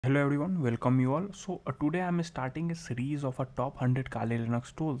Hello everyone, welcome you all. Today I'm starting a series of a top 100 Kali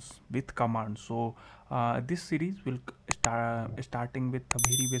Linux tools with commands. This series will starting with the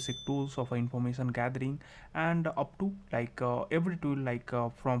very basic tools of information gathering and up to every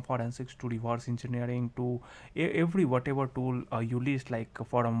tool from forensics to reverse engineering to every whatever tool you list,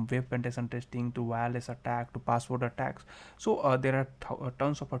 from web penetration testing to wireless attack to password attacks. There are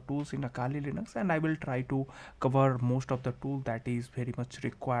tons of tools in a Kali Linux, and I will try to cover most of the tool that is very much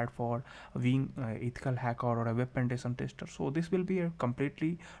required for being ethical hacker or a web penetration tester. So this will be a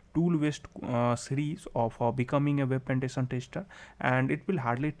completely tool based series of becoming a web penetration tester, and it will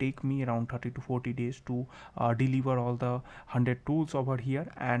hardly take me around 30 to 40 days to deliver all the 100 tools over here.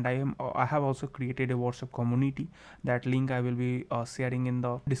 And I have also created a WhatsApp community. That link I will be sharing in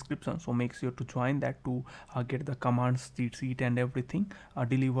the description, so make sure to join that to get the commands, cheat sheet and everything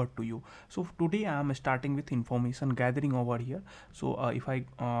delivered to you. So today I am starting with information gathering over here. If I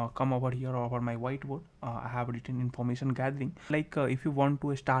come over here over my whiteboard, I have written information gathering. If you want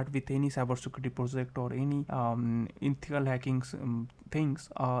to start with any cybersecurity project or any ethical hacking things,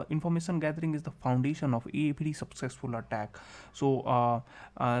 information gathering is the foundation of every successful attack. So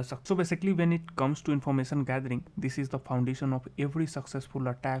basically, when it comes to information gathering, this is the foundation of every successful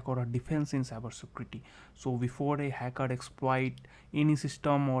attack or a defense in cybersecurity. So before a hacker exploit any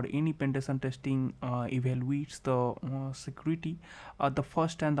system or any penetration testing evaluates the security, the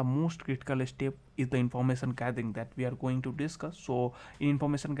first and the most critical step is the information gathering that we are going to discuss. So in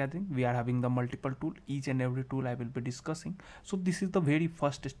information gathering, we are having the multiple tool. Each and every tool I will be discussing. So this is the very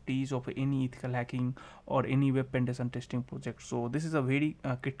first stage of any ethical hacking or any web penetration testing project. So this is a very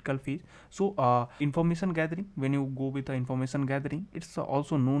critical phase. Information gathering, when you go with the information gathering, it's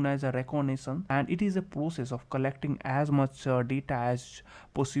also known as a recognition, and it is a process of collecting as much data as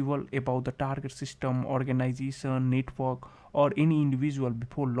possible about the target system, organization, network, or any individual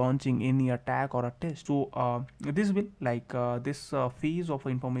before launching any attack or a test. This phase of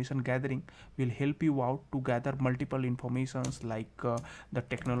information gathering will help you out to gather multiple informations, the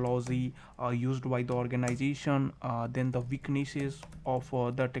technology used by the organization, then the weaknesses of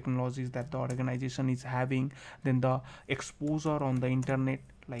the technologies that the organization is having, then the exposure on the internet,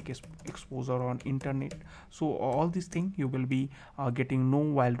 exposure on internet. So all these things you will be getting know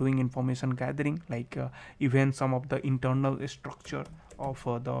while doing information gathering, even some of the internal structure of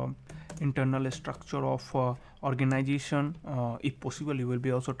organization, if possible you will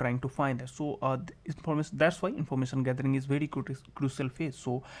be also trying to find that. Information, that's why information gathering is very crucial phase.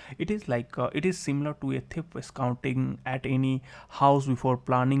 So it is similar to a thief scouting at any house before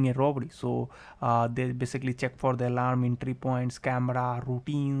planning a robbery. They basically check for the alarm, entry points, camera,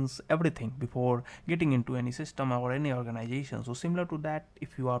 routines, everything before getting into any system or any organization. So similar to that,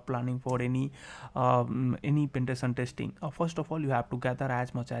 if you are planning for any penetration testing, first of all you have to gather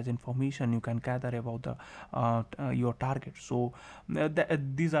as much as information you can gather about your target.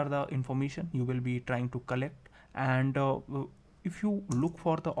 These are the information you will be trying to collect. And if you look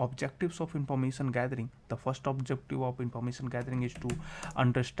for the objectives of information gathering, the first objective of information gathering is to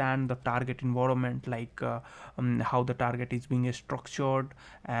understand the target environment, how the target is being structured,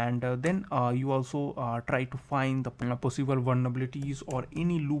 and then you also try to find the possible vulnerabilities or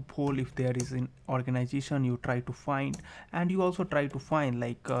any loophole. If there is an organization, you try to find, and you also try to find,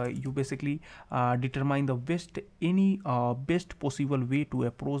 you basically determine the best possible way to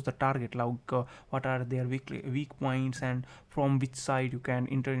approach the target, what are their weak points, and from which side you can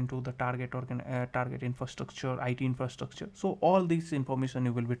enter into the target infrastructure, IT infrastructure. So all this information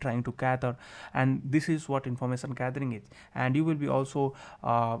you will be trying to gather, and this is what information gathering is. And you will be also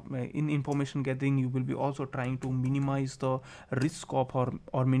in information gathering, you will be also trying to minimize the risk of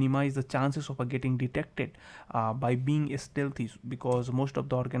or minimize the chances of getting detected by being stealthy, because most of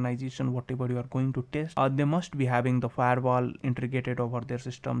the organization, whatever you are going to test, they must be having the firewall integrated over their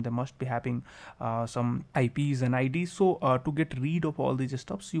system. They must be having some IPs and IDs. To get rid of all these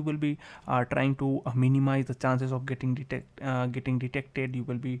stuffs, you will be trying to minimize the chances of getting detected. You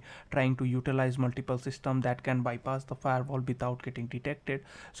will be trying to utilize multiple systems that can bypass the firewall without getting detected.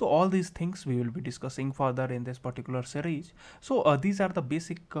 So all these things we will be discussing further in this particular series. These are the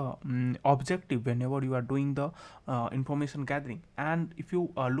basic objective whenever you are doing the information gathering. And if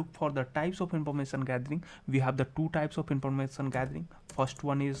you look for the types of information gathering, we have the two types of information gathering. First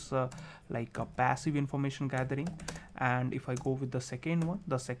one is a passive information gathering, and if I go with the second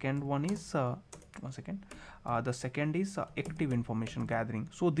one is one second. The second is active information gathering.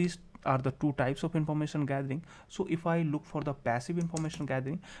 So these are the two types of information gathering. So if I look for the passive information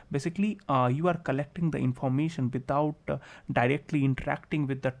gathering, basically you are collecting the information without directly interacting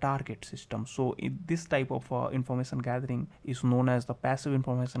with the target system. So this type of information gathering is known as the passive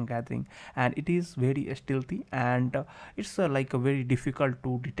information gathering, and it is very stealthy, and it's like a very difficult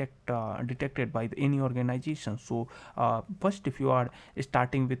to detected by any organization. So first, if you are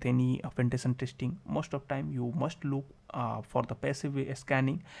starting with any penetration testing, most of time you must look for the passive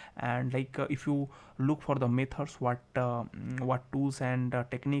scanning, and like if you look for the methods, what tools and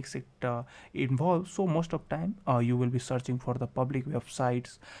techniques it involves. So most of time you will be searching for the public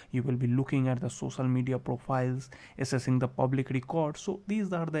websites, you will be looking at the social media profiles, assessing the public records. So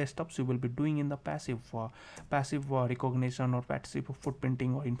these are the steps you will be doing in the passive recognition or passive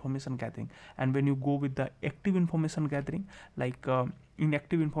footprinting or information gathering. And when you go with the active information gathering, like in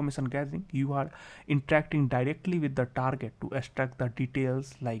active information gathering, you are interacting directly with the target to extract the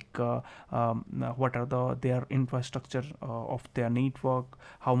details, like what are their infrastructure of their network,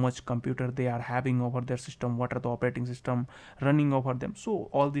 how much computer they are having over their system, what are the operating system running over them. So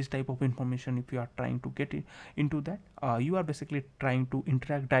all these type of information, if you are trying to get it into that, you are basically trying to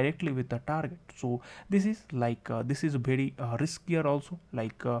interact directly with the target. So this is like this is very riskier also,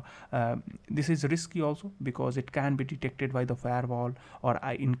 like this is risky also because it can be detected by the firewall or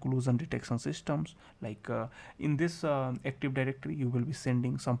inclusion detection systems. Like in this active directory, you will be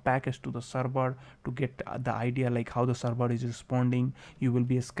sending some package to the server to get the idea like how the server is responding. You will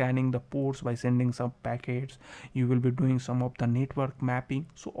be scanning the ports by sending some packets. You will be doing some of the network mapping.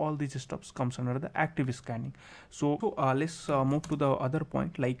 So all these stuffs comes under the active scanning. So let's move to the other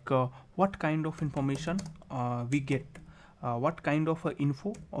point, like what kind of information we get, what kind of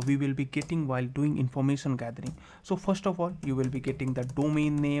info we will be getting while doing information gathering. So first of all, you will be getting the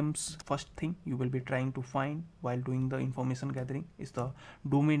domain names. First thing you will be trying to find while doing the information gathering is the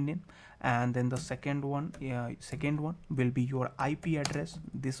domain name, and then the second one will be your IP address.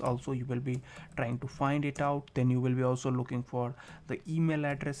 This also you will be trying to find it out. Then you will be also looking for the email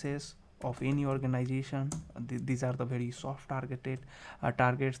addresses of any organization. These are the very soft targeted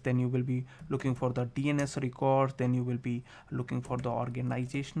targets. Then you will be looking for the DNS records. Then you will be looking for the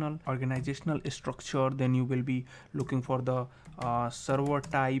organizational structure. Then you will be looking for the server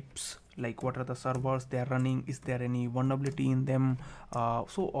types, like what are the servers they are running, is there any vulnerability in them.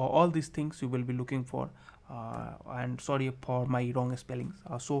 So all these things you will be looking for. And sorry for my wrong spellings.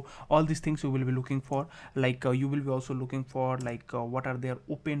 So all these things you will be looking for, like you will be also looking for like what are their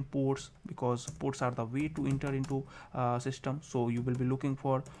open ports, because ports are the way to enter into system. So you will be looking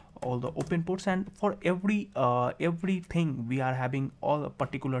for all the open ports, and for everything we are having all a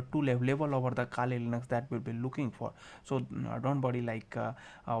particular tool level over the Kali Linux that we'll be looking for. So don't worry like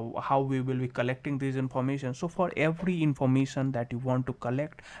how we will be collecting this information. So for every information that you want to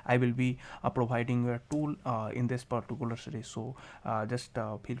collect, I will be providing a tool in this particular series. So just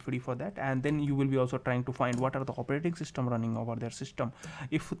feel free for that. And then you will be also trying to find what are the operating system running over their system.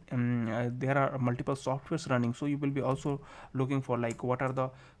 If there are multiple softwares running, so you will be also looking for like what are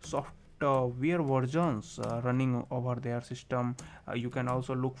the software versions running over their system. You can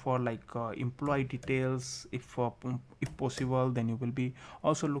also look for like employee details if possible. Then you will be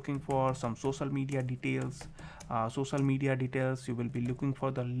also looking for some social media details. You will be looking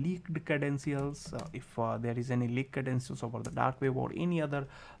for the leaked credentials. If there is any leaked credentials over the dark web or any other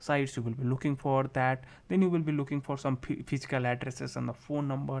sites, you will be looking for that. Then you will be looking for some physical addresses and the phone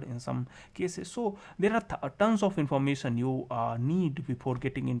number in some cases. So there are tons of information you need before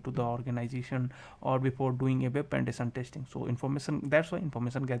getting into the organization or before doing a web penetration testing. So that's why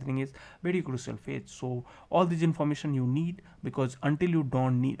information gathering is very crucial phase. So all this information you need, because until you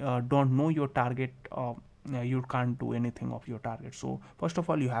don't know your target, you can't do anything of your target. So first of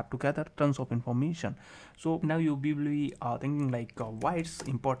all, you have to gather tons of information. So now you will be thinking like why it's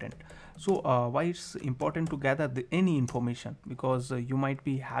important. So why it's important to gather any information, because you might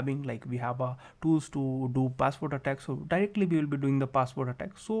be having like we have tools to do password attacks. So directly we will be doing the password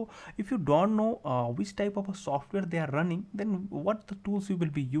attack. So if you don't know which type of a software they are running, then what the tools you will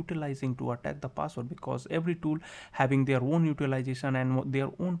be utilizing to attack the password, because every tool having their own utilization and their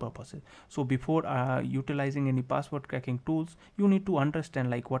own purposes. So before utilizing utilizing any password cracking tools, you need to understand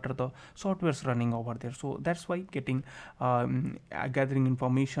like what are the softwares running over there. So that's why gathering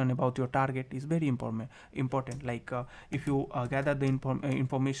information about your target is very important. Like if you gather the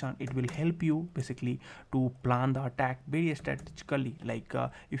information, it will help you basically to plan the attack very strategically. Like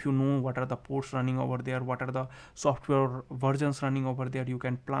if you know what are the ports running over there, what are the software versions running over there, you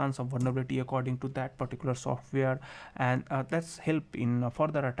can plan some vulnerability according to that particular software, and that's help in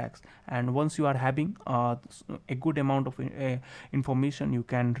further attacks. And once you are having a good amount of information, you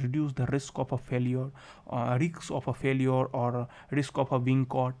can reduce the risk of a failure. Or risk of a being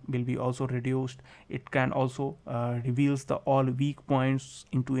caught will be also reduced. It can also reveals the all weak points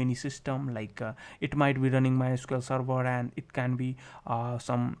into any system. Like it might be running MySQL server, and it can be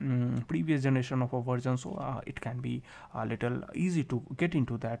some previous generation of a version, so it can be a little easy to get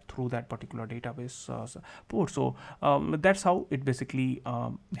into that through that particular database port. So that's how it basically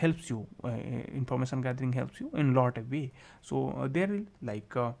helps you. Information gathering helps you in lot of way. So there,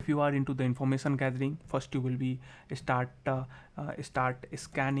 like if you are into the information gathering, first you will be start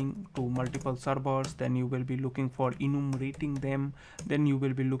scanning to multiple servers, then you will be looking for enumerating them, then you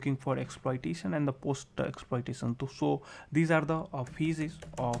will be looking for exploitation and the post exploitation too. So these are the phases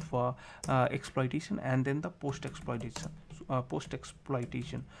of exploitation, and then the post exploitation.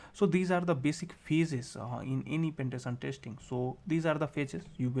 So these are the basic phases in any penetration testing. So these are the phases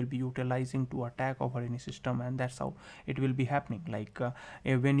you will be utilizing to attack over any system, and that's how it will be happening. Like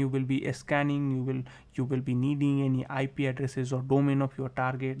when you will be scanning, you will be needing any IP addresses or domain of your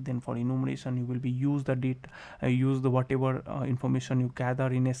target. Then for enumeration, you will be use the whatever information you gather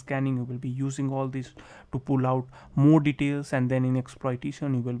in scanning, you will be using all this to pull out more details. And then in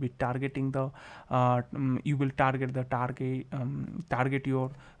exploitation, you will be targeting the target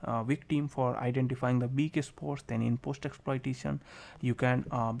your victim for identifying the weak spots. Then in post exploitation, you can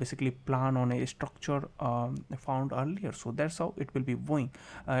basically plan on a structure found earlier. So that's how it will be going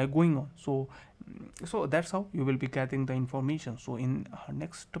on. So that's how you will be getting the information. So in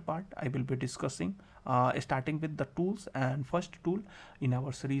next part, I will be discussing starting with the tools, and first tool in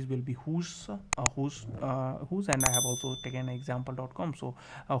our series will be Whois, and I have also taken example.com. So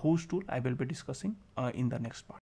Whois tool I will be discussing in the next part.